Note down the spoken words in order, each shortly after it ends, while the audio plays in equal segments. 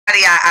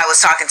somebody I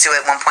was talking to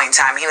at one point in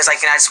time, he was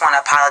like, I just want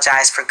to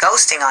apologize for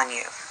ghosting on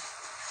you.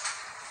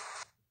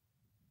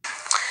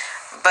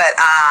 But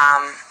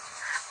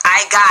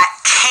I got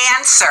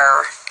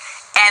cancer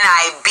and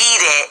I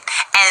beat it,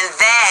 and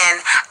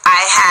then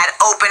I had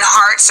open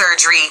heart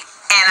surgery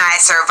and I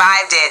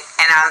survived it,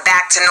 and I'm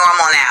back to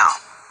normal now.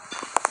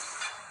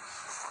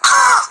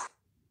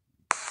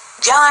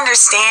 Y'all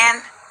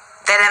understand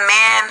that a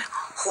man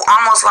who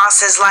almost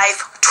lost his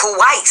life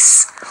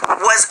twice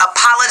was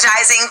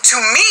apologizing to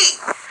me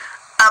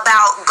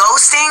about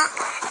ghosting,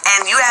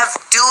 and you have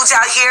dudes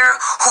out here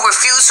who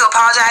refuse to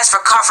apologize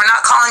for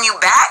not calling you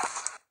back?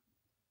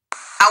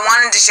 I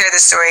wanted to share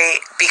this story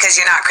because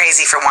you're not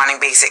crazy for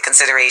wanting basic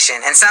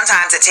consideration, and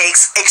sometimes it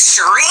takes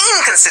extreme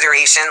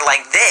consideration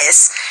like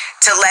this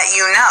to let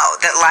you know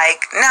that,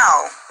 like,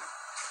 no,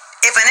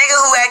 if a nigga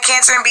who had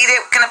cancer and beat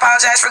it can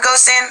apologize for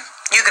ghosting,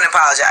 you can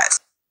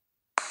apologize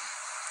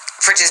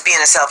for just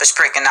being a selfish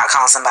prick and not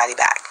calling somebody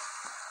back.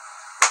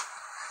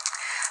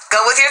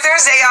 Go with your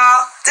Thursday,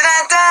 y'all.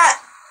 Da-da-da.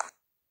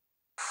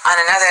 On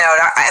another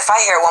note, if I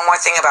hear one more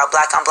thing about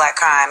black on black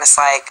crime, it's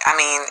like,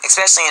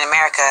 especially in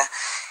America,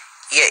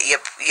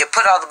 you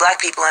put all the black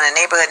people in a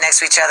neighborhood next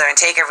to each other and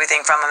take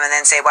everything from them and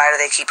then say, why do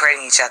they keep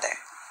hurting each other?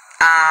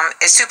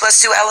 Is 2 +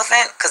 2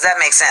 elephant? Because that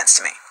makes sense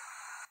to me.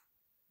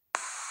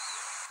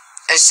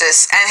 It's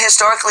just, and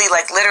historically,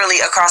 like literally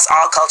across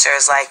all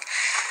cultures, like,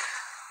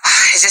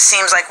 it just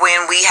seems like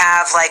when we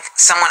have like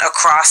someone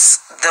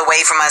across the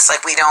way from us,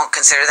 like we don't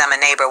consider them a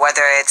neighbor,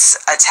 whether it's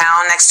a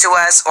town next to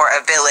us or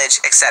a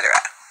village, etc.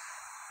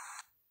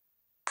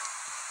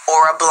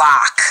 Or a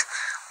block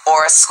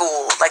or a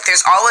school. Like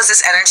there's always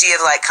this energy of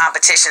like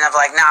competition of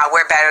like, nah,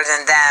 we're better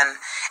than them.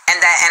 And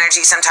that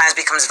energy sometimes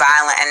becomes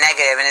violent and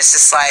negative. And it's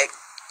just like,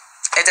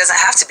 it doesn't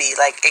have to be.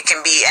 Like it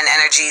can be an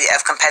energy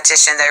of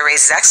competition that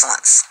raises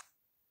excellence.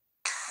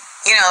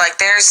 Like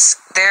there's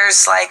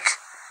like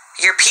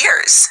your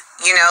peers,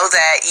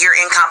 that you're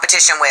in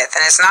competition with.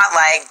 And it's not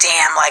like,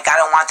 damn, like I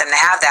don't want them to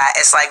have that.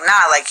 It's like,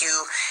 nah, like you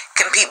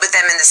compete with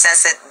them in the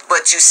sense that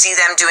what you see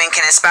them doing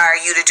can inspire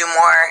you to do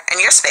more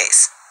in your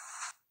space.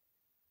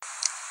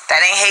 That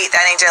ain't hate,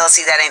 that ain't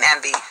jealousy, that ain't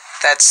envy.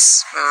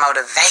 That's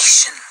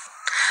motivation.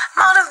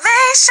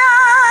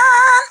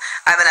 Motivation.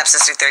 I've been up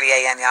since 3:30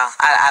 a.m., y'all.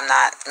 I'm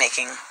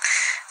making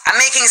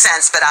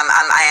sense, but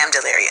I am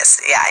delirious.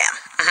 Yeah, I am.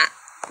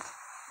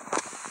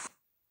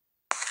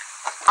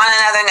 On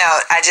another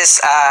note,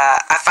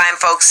 I find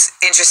folks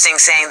interesting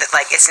saying that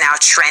like it's now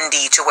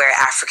trendy to wear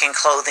African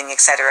clothing,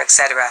 etc.,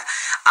 etc.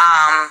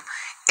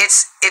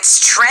 It's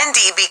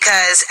trendy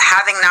because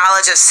having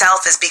knowledge of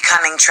self is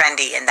becoming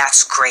trendy, and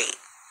that's great.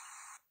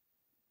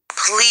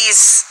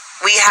 Please,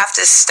 we have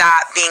to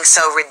stop being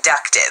so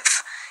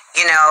reductive.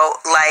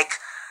 Like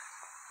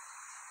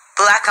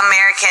Black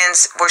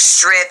Americans were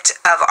stripped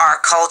of our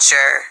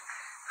culture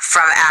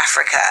from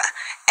Africa,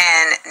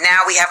 and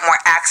now we have more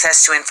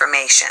access to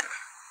information.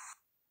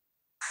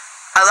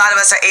 A lot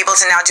of us are able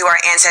to now do our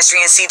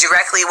ancestry and see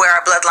directly where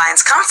our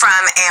bloodlines come from,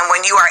 and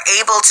when you are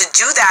able to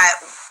do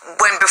that,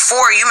 when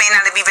before you may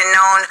not have even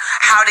known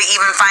how to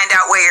even find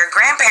out where your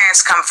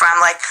grandparents come from,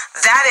 like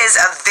that is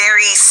a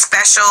very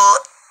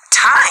special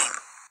time.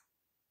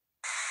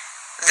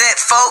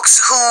 That folks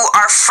who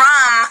are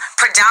from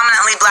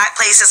predominantly black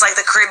places like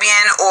the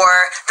Caribbean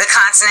or the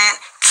continent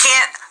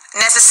can't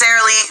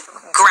necessarily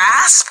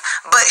grasp,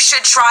 but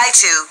should try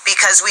to,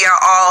 because we are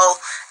all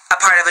a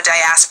part of a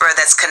diaspora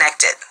that's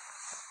connected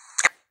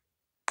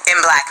in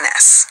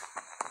blackness.